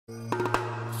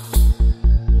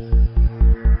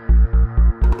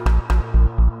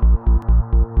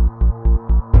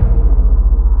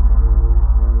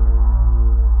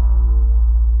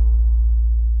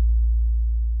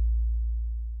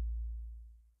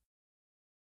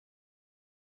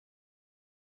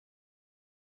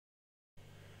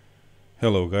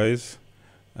Hello guys,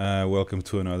 welcome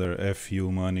to another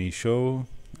FU Money show.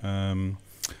 I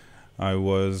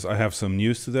have some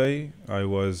news today.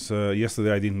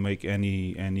 Yesterday I didn't make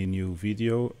any new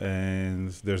video, and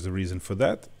there's a reason for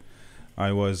that.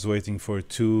 I was waiting for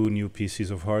two new pieces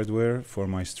of hardware for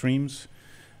my streams.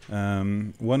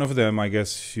 One of them, I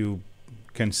guess you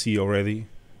can see already.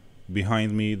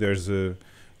 Behind me there's a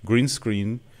green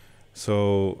screen,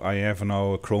 so I have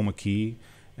now a chroma key,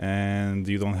 and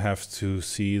you don't have to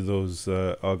see those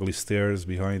ugly stairs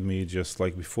behind me just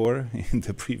like before in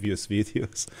the previous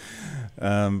videos.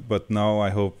 But now I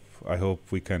hope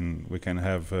we can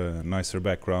have nicer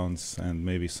backgrounds, and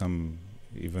maybe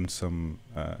even some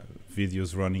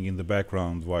videos running in the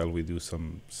background while we do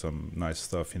some nice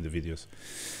stuff in the videos.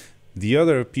 The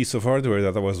other piece of hardware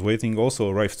that I was waiting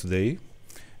also arrived today,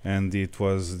 and it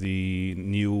was the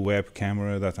new web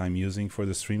camera that I'm using for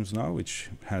the streams now, which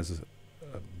has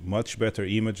much better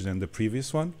image than the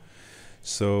previous one.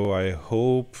 So I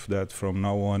hope that from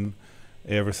now on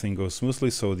everything goes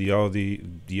smoothly. So the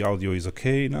audio is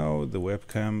okay now, the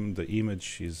webcam, the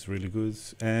image is really good,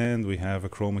 and we have a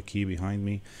chroma key behind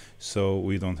me, so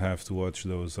we don't have to watch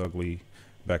those ugly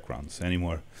backgrounds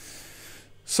anymore.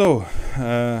 So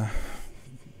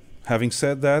having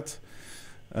said that,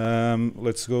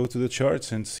 let's go to the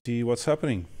charts and see what's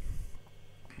happening.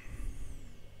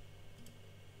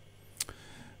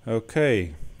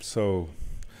 Okay, so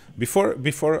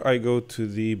before I go to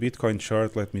the Bitcoin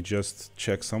chart, let me just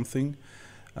check something.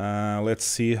 Let's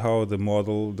see how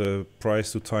the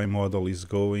price to time model is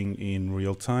going in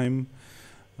real time.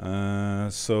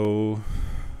 So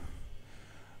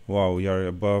wow, we are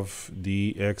above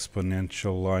the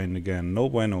exponential line again. No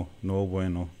bueno, no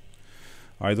bueno.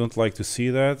 I don't like to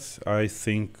see that. I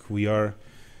think we are,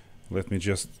 let me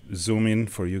just zoom in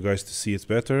for you guys to see it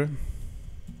better.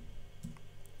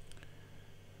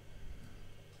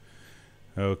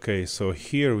 Okay, so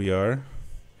here we are.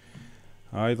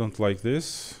 I don't like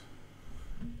this.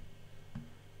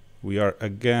 We are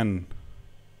again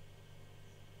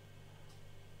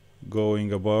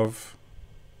going above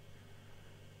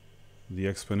the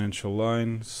exponential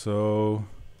line. So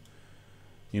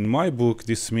in my book,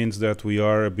 this means that we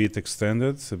are a bit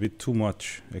extended, a bit too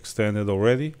much extended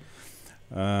already.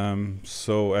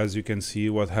 So as you can see,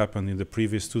 what happened in the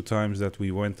previous two times that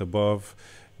we went above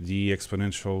the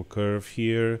exponential curve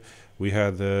here, we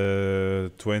had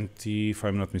 20, if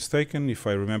I'm not mistaken, if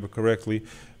I remember correctly,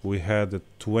 we had a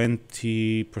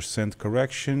 20%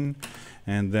 correction,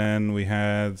 and then we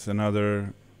had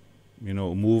another,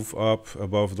 move up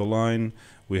above the line.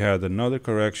 We had another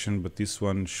correction, but this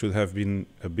one should have been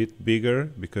a bit bigger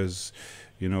because,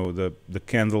 the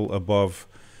candle above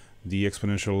the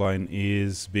exponential line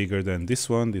is bigger than this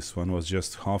one. This one was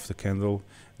just half the candle.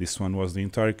 This one was the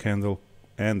entire candle,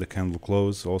 and the candle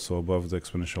close also above the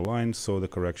exponential line, so the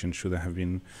correction should have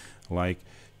been like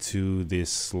to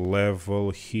this level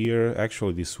here.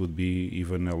 Actually, this would be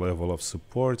even a level of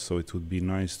support, so it would be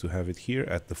nice to have it here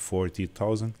at the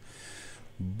 40,000.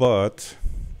 But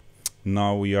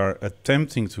now we are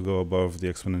attempting to go above the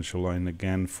exponential line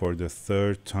again for the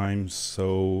third time,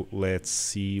 so let's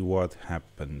see what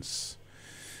happens.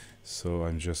 So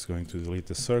I'm just going to delete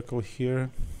the circle here,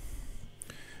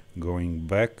 going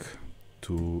back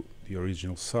to the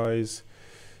original size.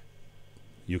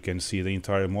 You can see the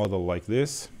entire model like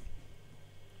this.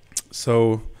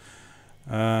 So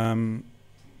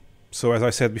as I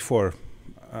said before,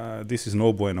 this is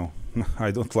no bueno.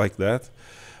 I don't like that.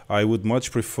 I would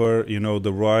much prefer,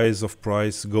 the rise of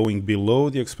price going below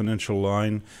the exponential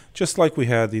line, just like we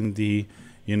had in the,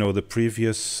 the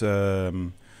previous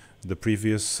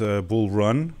bull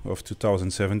run of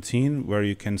 2017, where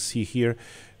you can see here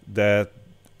that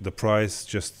the price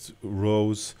just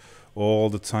rose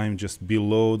all the time just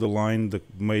below the line. The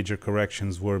major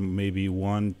corrections were maybe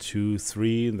 1, 2,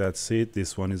 3, and that's it.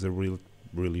 This one is a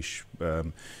really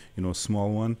small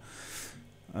one.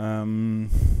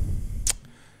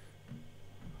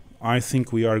 I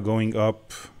think we are going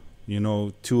up,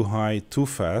 too high, too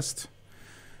fast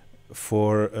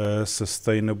for a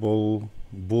sustainable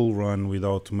bull run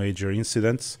without major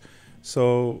incidents.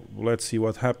 So let's see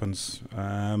what happens.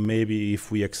 Maybe if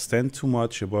we extend too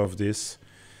much above this,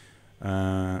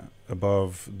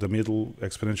 above the middle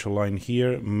exponential line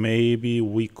here, maybe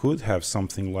we could have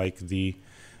something like the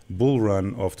bull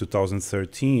run of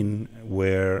 2013,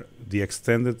 where the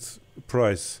extended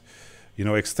price,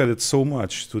 extended so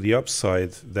much to the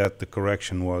upside that the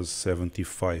correction was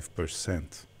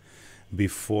 75%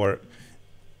 before,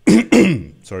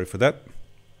 sorry for that,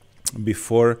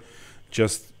 before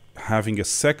just having a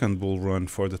second bull run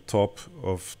for the top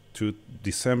of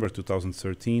December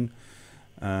 2013,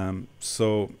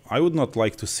 So I would not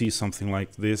like to see something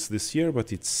like this year,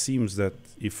 but it seems that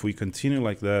if we continue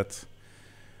like that,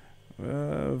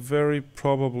 very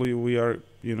probably we are,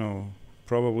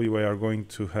 probably we are going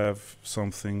to have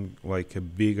something like a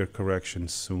bigger correction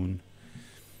soon.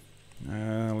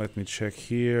 Let me check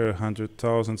here,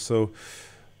 100,000. So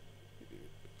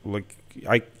like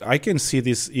I can see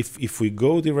this if we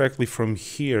go directly from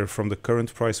here, from the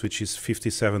current price, which is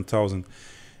 57,000.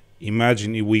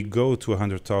 Imagine if we go to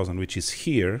 100,000, which is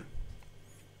here,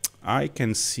 I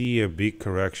can see a big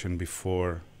correction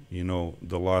before,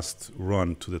 the last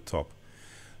run to the top.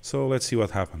 So let's see what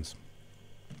happens.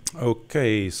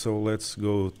 Okay, so let's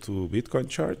go to Bitcoin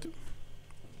chart.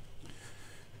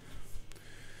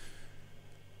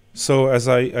 So as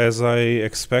I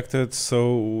expected,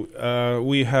 so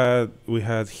we had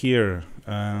here,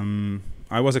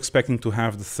 I was expecting to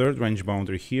have the third range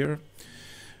boundary here,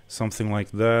 something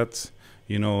like that,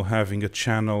 having a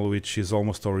channel which is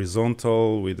almost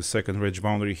horizontal with the second range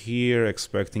boundary here,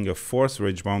 expecting a fourth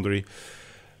range boundary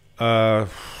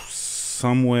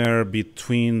somewhere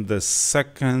between the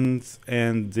second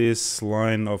and this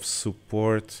line of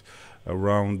support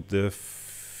around the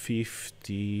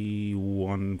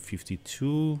 51,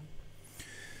 52,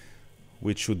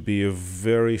 which would be a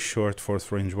very short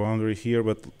fourth range boundary here.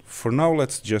 But for now,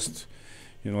 let's just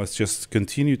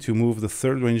continue to move the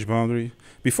third range boundary.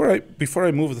 Before I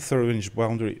move the third range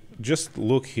boundary, just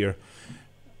look here.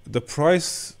 The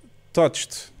price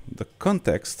touched the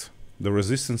context, the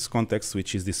resistance context,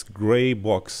 which is this gray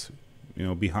box,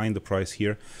 behind the price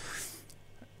here.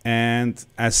 And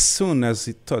as soon as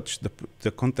it touched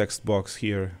the context box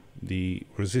here, the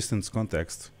resistance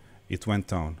context, it went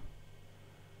down.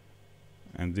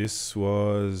 And this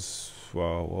was,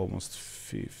 wow, almost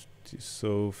 50,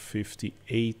 so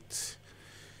 58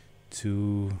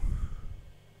 to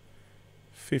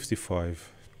 55.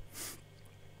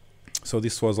 So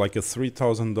this was like a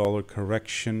 $3,000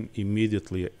 correction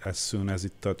immediately as soon as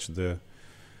it touched the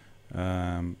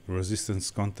resistance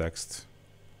context,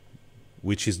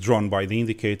 which is drawn by the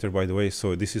indicator, by the way.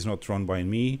 So this is not drawn by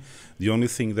me. The only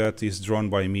thing that is drawn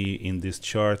by me in this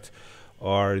chart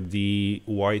are the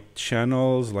white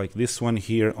channels, like this one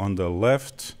here on the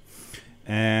left,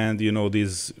 and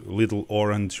these little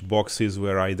orange boxes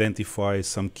where I identify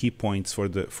some key points for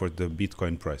the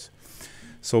Bitcoin price.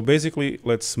 So basically,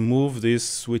 let's move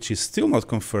this, which is still not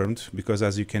confirmed, because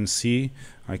as you can see,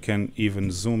 I can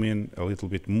even zoom in a little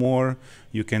bit more.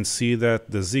 You can see that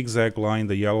the zigzag line,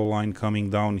 the yellow line coming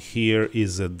down here,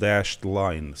 is a dashed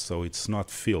line, so it's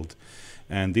not filled.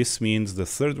 And this means the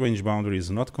third range boundary is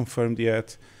not confirmed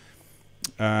yet.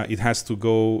 It has to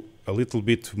go a little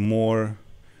bit more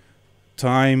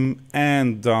time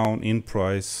and down in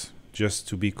price just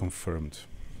to be confirmed.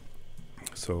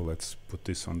 So let's put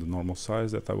this on the normal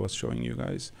size that I was showing you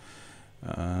guys.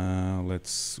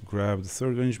 Let's grab the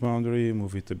third range boundary,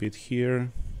 move it a bit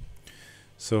here.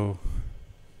 So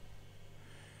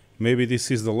maybe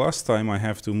this is the last time I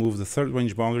have to move the third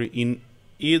range boundary. In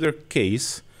either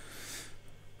case,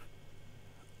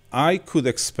 I could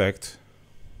expect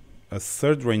a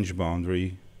third range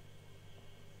boundary,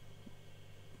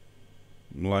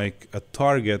 like a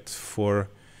target for,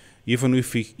 even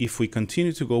if we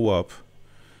continue to go up,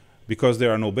 because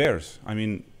there are no bears. I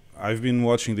mean, I've been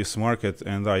watching this market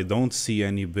and I don't see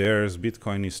any bears.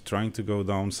 Bitcoin is trying to go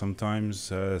down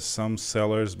sometimes, some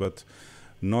sellers, but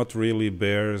not really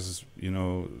bears,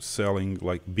 selling,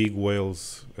 like big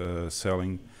whales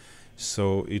selling.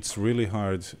 So it's really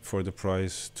hard for the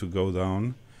price to go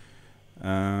down.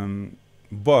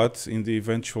 But in the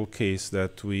eventual case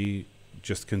that we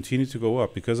just continue to go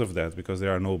up because of that, because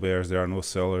there are no bears, there are no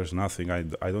sellers, nothing,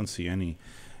 I don't see any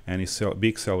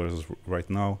big sellers right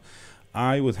now,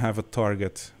 I would have a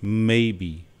target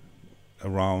maybe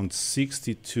around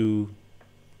 62,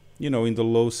 in the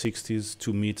low 60s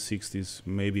to mid 60s,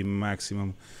 maybe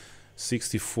maximum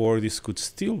 64. This could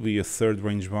still be a third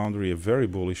range boundary, a very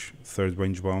bullish third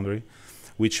range boundary,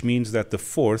 which means that the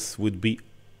fourth would be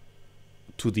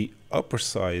to the upper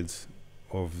side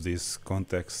of this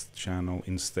context channel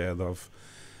instead of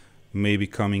maybe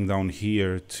coming down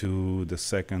here to the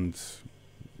second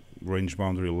range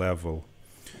boundary level.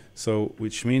 So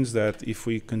which means that if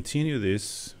we continue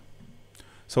this,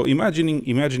 so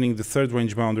imagining the third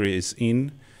range boundary is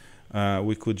in,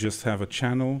 we could just have a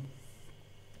channel.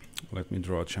 Let me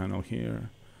draw a channel here,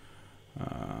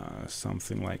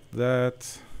 something like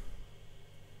that.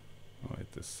 Oh,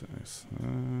 wait, this is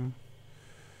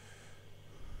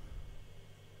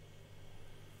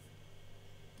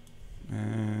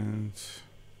and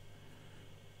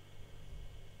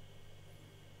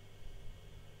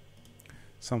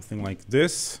something like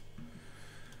this.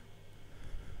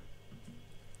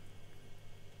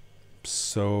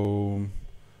 So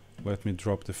let me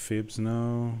drop the fibs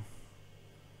now.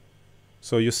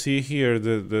 So you see here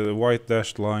the white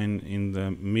dashed line in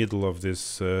the middle of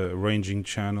this ranging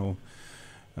channel,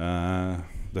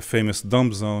 the famous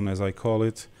dump zone as I call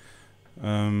it.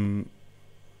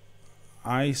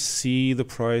 I see the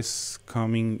price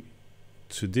coming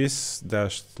to this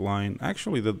dashed line.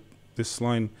 Actually, this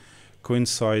line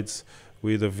coincides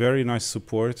with a very nice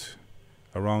support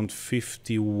around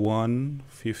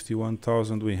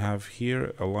 51,000. We have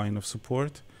here a line of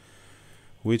support,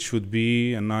 which would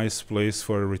be a nice place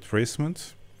for a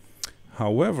retracement.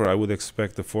 However, I would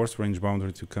expect the fourth range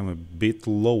boundary to come a bit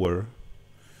lower,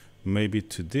 maybe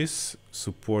to this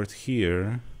support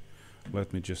here.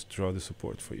 Let me just draw the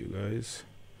support for you guys.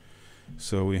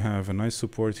 So we have a nice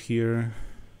support here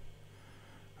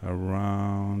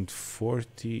around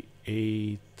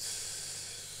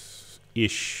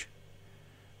 48-ish.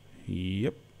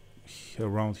 Yep,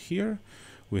 around here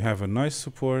we have a nice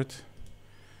support,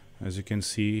 as you can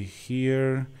see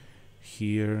here,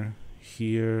 here,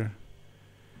 here,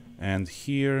 and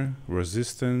here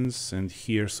resistance, and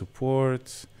here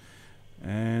support,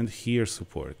 and here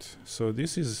support. So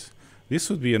this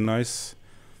would be a nice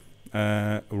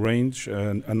range,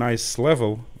 a nice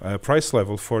level, price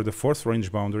level for the fourth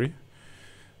range boundary,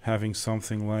 having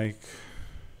something like,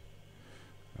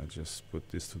 I just put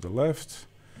this to the left.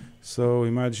 So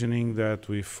imagining that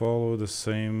we follow the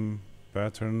same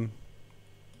pattern,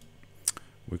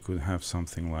 we could have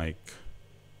something like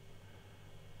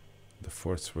the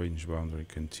fourth range boundary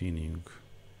continuing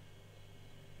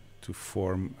to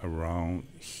form around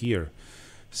here.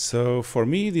 So for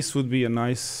me, this would be a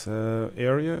nice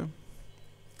area.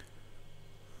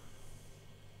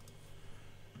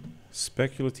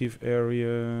 Speculative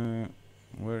area.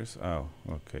 Where's, oh,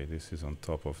 okay, this is on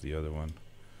top of the other one.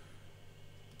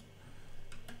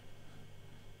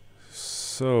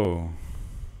 So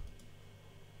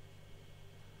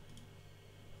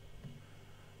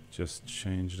just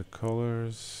change the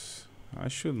colors. I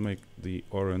should make the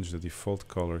orange the default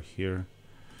color here,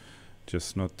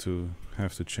 just not to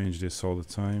have to change this all the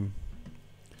time.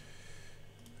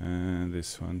 And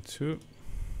this one too.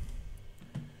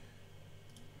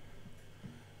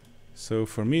 So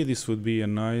for me, this would be a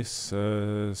nice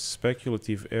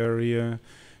speculative area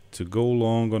to go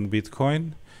long on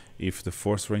Bitcoin if the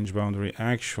fourth range boundary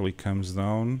actually comes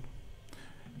down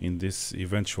in this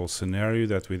eventual scenario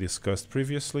that we discussed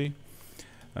previously.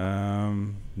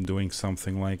 Doing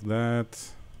something like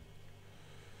that,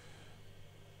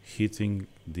 hitting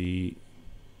the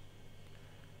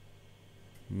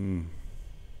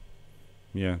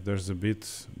yeah, there's a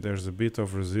bit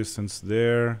of resistance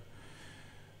there,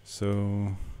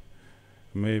 so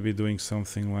maybe doing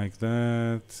something like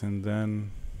that and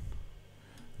then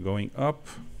going up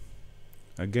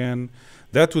again.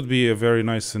 That would be a very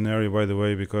nice scenario, by the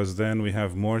way, because then we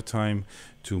have more time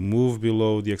to move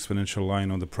below the exponential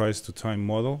line on the price to time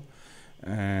model,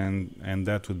 and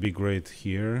that would be great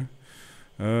here.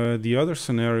 The other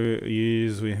scenario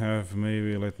is we have,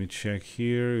 maybe let me check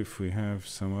here if we have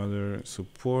some other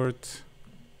support.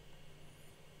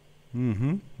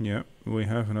 Yeah, we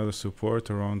have another support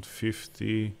around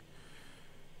 50,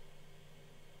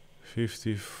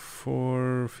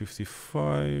 54,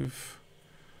 55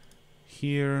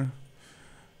 here.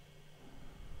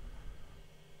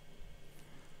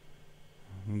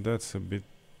 That's a bit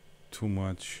too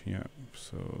much, yeah.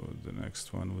 So the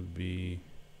next one would be,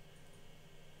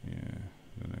 yeah,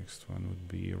 the next one would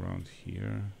be around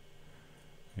here.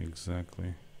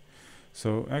 Exactly.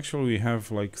 So actually we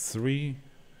have like 3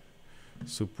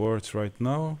 supports right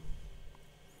now.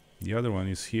 The other one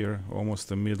is here, almost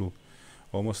the middle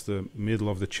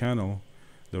of the channel,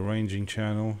 the ranging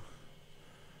channel.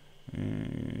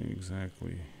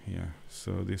 Exactly, yeah.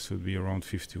 So this would be around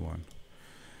 51.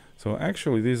 So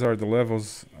actually these are the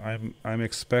levels I'm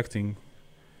expecting,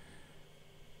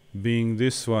 being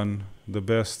this one the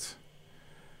best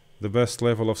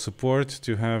level of support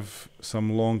to have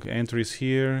some long entries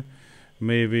here,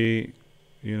 maybe,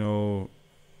 you know,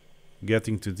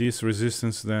 getting to this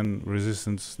resistance, then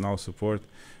resistance, now support,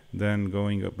 then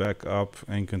going back up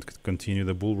and continue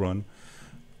the bull run.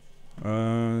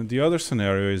 The other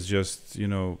scenario is just, you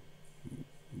know,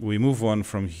 we move on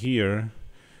from here,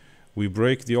 we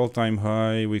break the all-time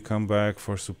high, we come back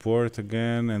for support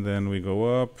again, and then we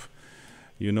go up.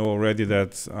 You know already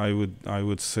that I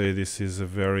would say this is a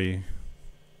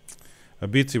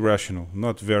bit irrational,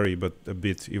 not very, but a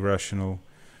bit irrational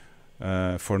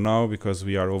for now, because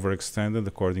we are overextended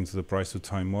according to the price to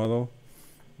time model.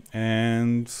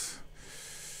 And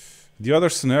The other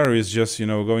scenario is just, you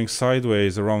know, going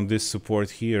sideways around this support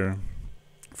here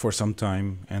for some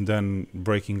time and then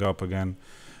breaking up again.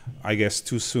 I guess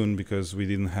too soon because we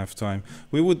didn't have time.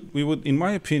 We would, in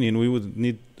my opinion, we would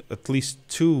need at least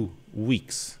 2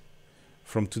 weeks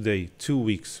from today, 2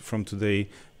 weeks from today,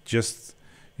 just,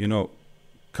 you know,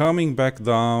 coming back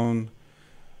down,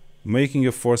 making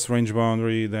a forced range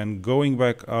boundary, then going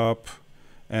back up.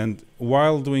 And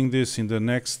while doing this in the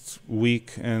next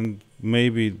week and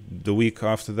maybe the week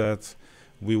after that,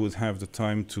 we would have the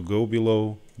time to go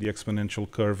below the exponential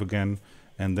curve again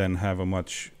and then have a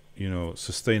much, you know,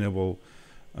 sustainable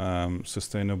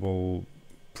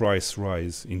price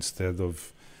rise instead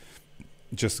of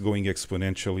just going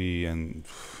exponentially. And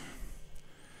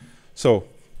so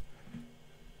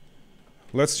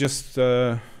let's just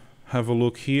have a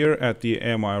look here at the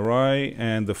MRI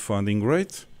and the funding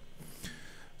rate.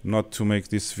 Not to make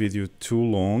this video too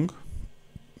long.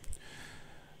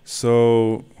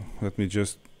 So let me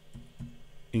just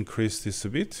increase this a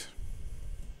bit.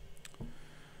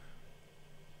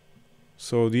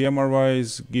 So the MRI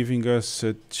is giving us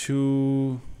a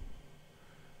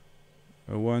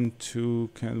 1, 2,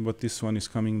 but this one is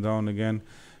coming down again.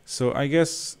 So I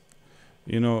guess,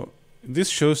 you know, this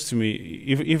shows to me,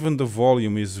 even the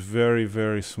volume is very,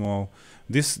 very small.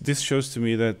 This shows to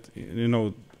me that, you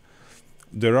know,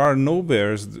 there are no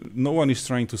bears, no one is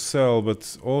trying to sell,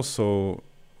 but also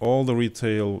all the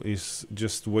retail is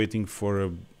just waiting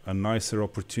for a nicer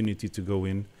opportunity to go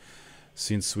in,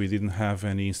 since we didn't have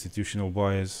any institutional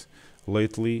buyers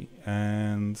lately,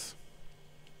 and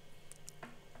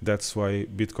that's why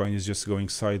Bitcoin is just going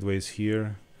sideways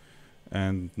here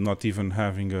and not even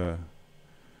having a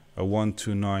 1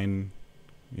 to 9,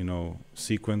 you know,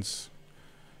 sequence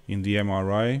in the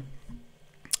MRI.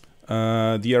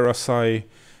 The RSI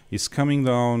is coming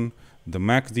down, the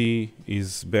MACD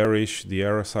is bearish, the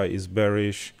RSI is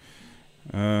bearish.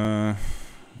 Yep,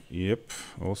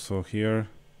 also here.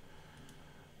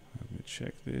 Let me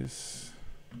check this.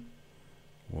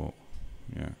 Whoa,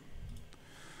 yeah.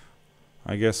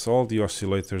 I guess all the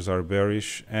oscillators are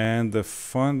bearish, and the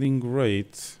funding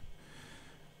rate,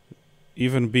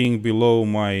 even being below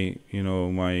my, you know,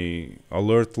 my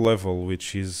alert level,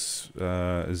 which is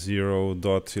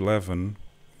 0.11,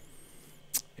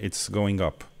 it's going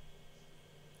up.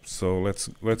 So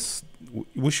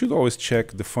we should always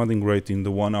check the funding rate in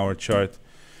the 1 hour chart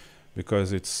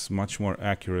because it's much more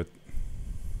accurate.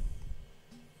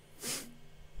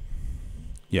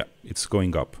 Yeah, it's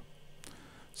going up.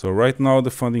 So right now the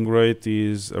funding rate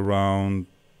is around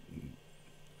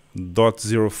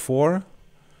 0.04.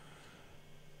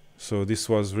 So this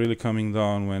was really coming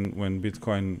down when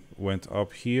Bitcoin went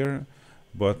up here,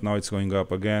 but now it's going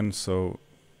up again. So,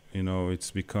 you know,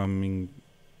 it's becoming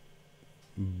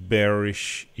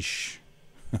bearish-ish.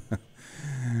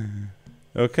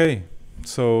 Okay,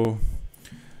 so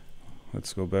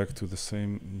let's go back to the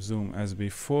same zoom as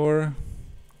before.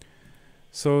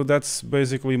 So that's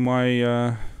basically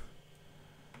my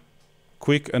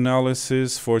quick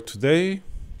analysis for today.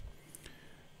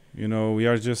 You know, we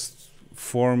are just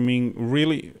forming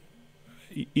really,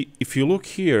 if you look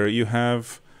here, you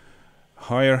have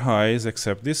higher highs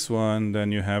except this one,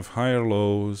 then you have higher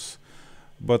lows,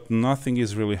 but nothing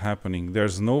is really happening.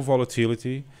 There's no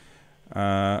volatility,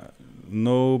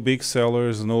 no big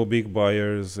sellers, no big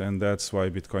buyers, and that's why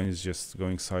Bitcoin is just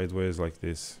going sideways like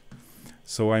this.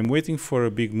 So I'm waiting for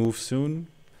a big move soon,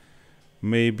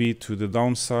 maybe to the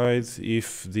downside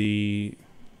if the,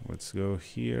 let's go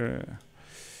here,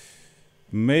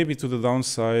 maybe to the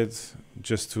downside,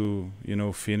 just to, you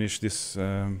know, finish this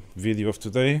video of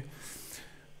today.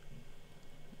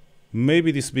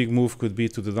 Maybe this big move could be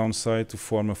to the downside to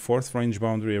form a fourth range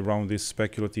boundary around this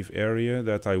speculative area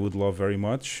that I would love very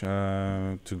much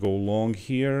to go long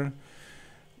here.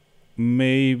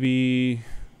 Maybe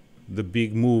the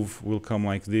big move will come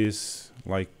like this,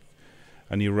 like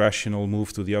an irrational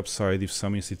move to the upside if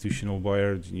some institutional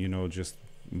buyer, you know, just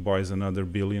buys another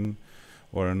billion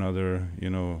or another, you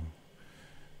know,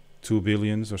 2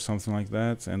 billions or something like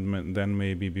that, and then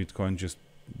maybe Bitcoin just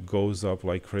goes up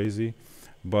like crazy.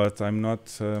 But I'm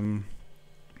not,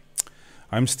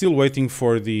 I'm still waiting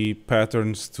for the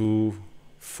patterns to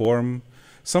form.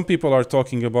 Some people are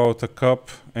talking about a cup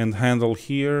and handle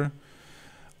here.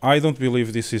 I don't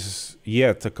believe this is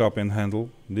yet a cup and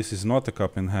handle. This is not a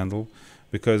cup and handle,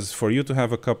 because for you to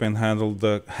have a cup and handle,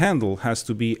 the handle has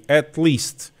to be at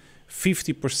least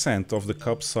 50% of the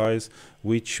cup size,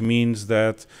 which means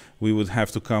that we would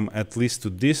have to come at least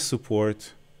to this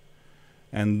support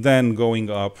and then going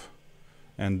up,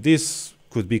 and this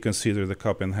could be considered a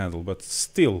cup and handle. But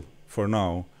still, for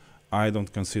now, I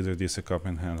don't consider this a cup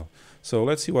and handle. So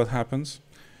let's see what happens.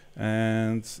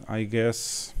 And I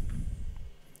guess,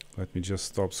 let me just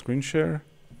stop screen share.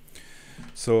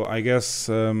 So I guess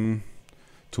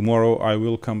tomorrow I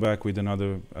will come back with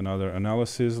another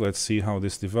analysis. Let's see how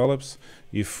this develops.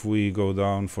 If we go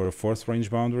down for a fourth range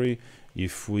boundary,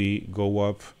 if we go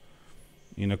up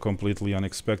in a completely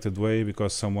unexpected way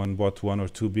because someone bought 1 or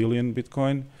 2 billion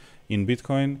Bitcoin in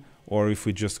Bitcoin, or if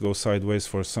we just go sideways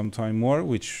for some time more,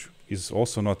 which is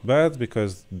also not bad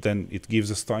because then it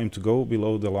gives us time to go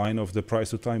below the line of the price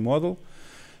to time model.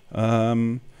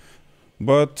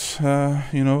 But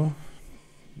you know,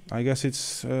 I guess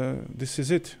it's this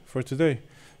is it for today.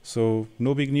 So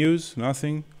no big news,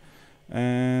 nothing.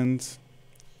 And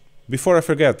before I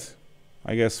forget,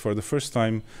 I guess for the first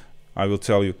time, I will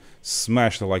tell you,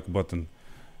 smash the like button.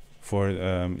 For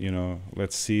you know,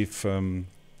 let's see if the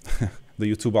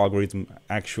YouTube algorithm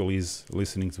actually is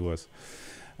listening to us.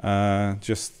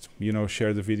 Just, you know,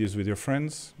 share the videos with your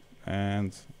friends,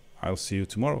 and I'll see you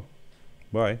tomorrow.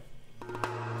 Bye.